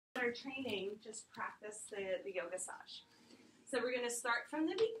our training, just practice the Yogassage. So we're going to start from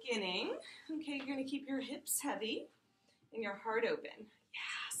the beginning. Okay, you're going to keep your hips heavy and your heart open.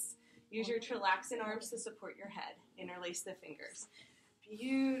 Yes. Use your relaxing arms to support your head. Interlace the fingers.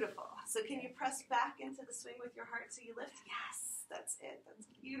 Beautiful. So can you press back into the swing with your heart so you lift? Yes, that's it. That's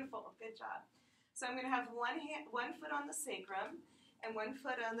beautiful. Good job. So I'm going to have one foot on the sacrum and one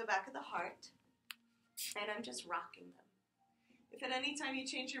foot on the back of the heart, and I'm just rocking them. If at any time you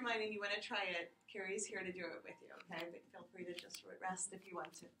change your mind and you want to try it, Carrie's here to do it with you, okay? But feel free to just rest if you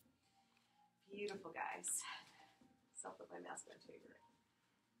want to. Beautiful, guys. So I'll put my mask on too, you're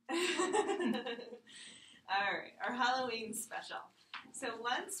right. All right, our Halloween special. So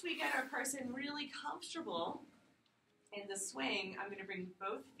once we get our person really comfortable in the swing, I'm going to bring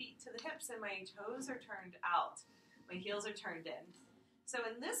both feet to the hips and my toes are turned out. My heels are turned in. So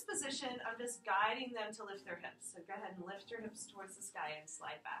in this position, I'm just guiding them to lift their hips. So go ahead and lift your hips towards the sky and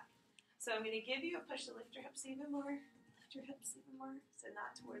slide back. So I'm going to give you a push to lift your hips even more. Lift your hips even more. So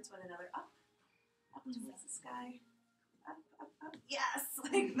not towards one another. Up, up towards the sky. Up, up, up. Yes,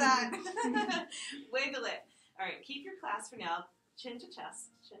 like that. Wiggle it. All right, keep your clasp for now. Chin to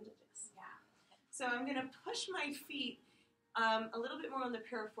chest, chin to chest. Yeah. So I'm going to push my feet a little bit more on the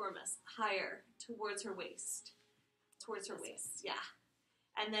piriformis, higher, towards her waist. Towards her waist, yeah.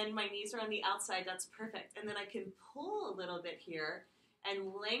 And then my knees are on the outside, that's perfect. And then I can pull a little bit here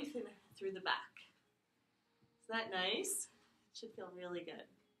and lengthen through the back. Is that nice? It should feel really good.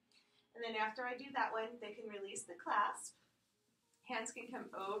 And then after I do that one, they can release the clasp. Hands can come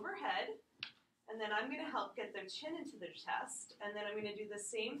overhead. And then I'm going to help get their chin into their chest. And then I'm going to do the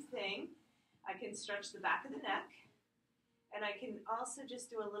same thing. I can stretch the back of the neck. And I can also just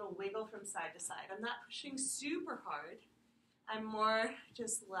do a little wiggle from side to side. I'm not pushing super hard. I'm more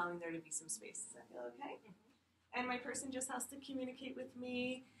just allowing there to be some space. Does that feel okay? Mm-hmm. And my person just has to communicate with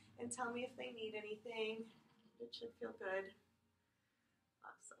me and tell me if they need anything. It should feel good.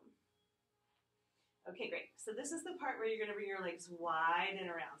 Awesome. Okay, great. So this is the part where you're going to bring your legs wide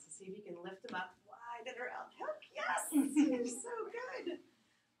and around. So see if you can lift them up wide and around. Heck, yes! You're so good.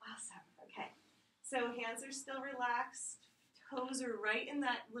 Awesome. Okay. So hands are still relaxed. Toes are right in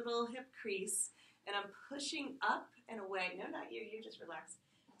that little hip crease. And I'm pushing up and away. No, not you. You just relax.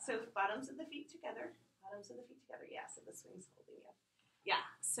 So bottoms of the feet together. Bottoms of the feet together. Yeah, so the swing's holding you. Yeah,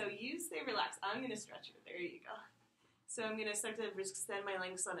 so you stay relaxed. I'm going to stretch it. There you go. So I'm going to start to extend my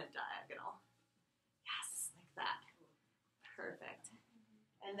legs on a diagonal. Yes, like that. Perfect.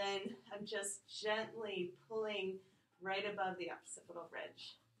 And then I'm just gently pulling right above the occipital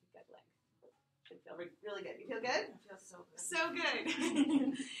ridge. Good leg. Should feel really good. You feel good? I feel so good. So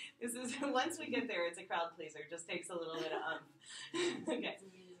good. This is once we get there, it's a crowd pleaser. Just takes a little bit of Okay.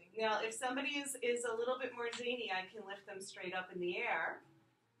 Now, if somebody is a little bit more zany, I can lift them straight up in the air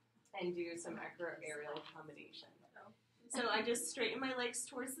and do some aerial accommodation. So I just straighten my legs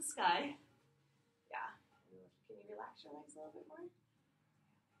towards the sky. Yeah. Can you relax your legs a little bit more?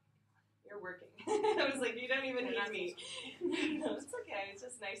 You're working. I was like, you don't even need me. No, it's okay. It's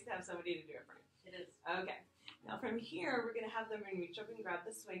just nice to have somebody to do it for you. It is. Okay. Now from here, we're going to have them reach up and grab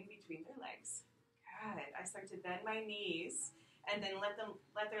the swing between their legs. Good. I start to bend my knees and then let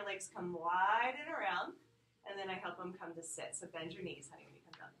their legs come wide and around. And then I help them come to sit. So bend your knees, honey, when you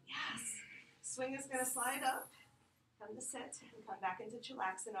come down. Yes. Swing is going to slide up, come to sit, and come back into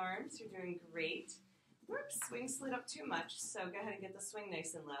chillaxing arms. You're doing great. Whoops, swing slid up too much. So go ahead and get the swing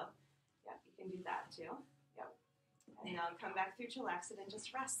nice and low. Yep, you can do that too. Yep. And now come back through chillaxing and just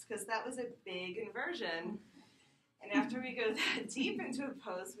rest, because that was a big inversion. And after we go that deep into a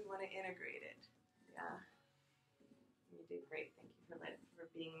pose, we want to integrate it. Yeah. You did great. Thank you for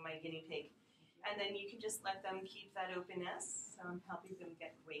being my guinea pig. And then you can just let them keep that openness. So I'm helping them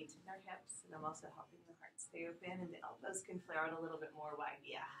get weight in their hips, and I'm also helping the heart stay open, and the elbows can flare out a little bit more wide.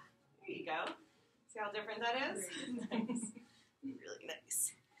 Yeah. There you go. See how different that is? Nice. Really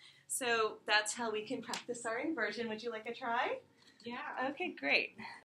nice. So that's how we can practice our inversion. Would you like a try? Yeah. Okay, great.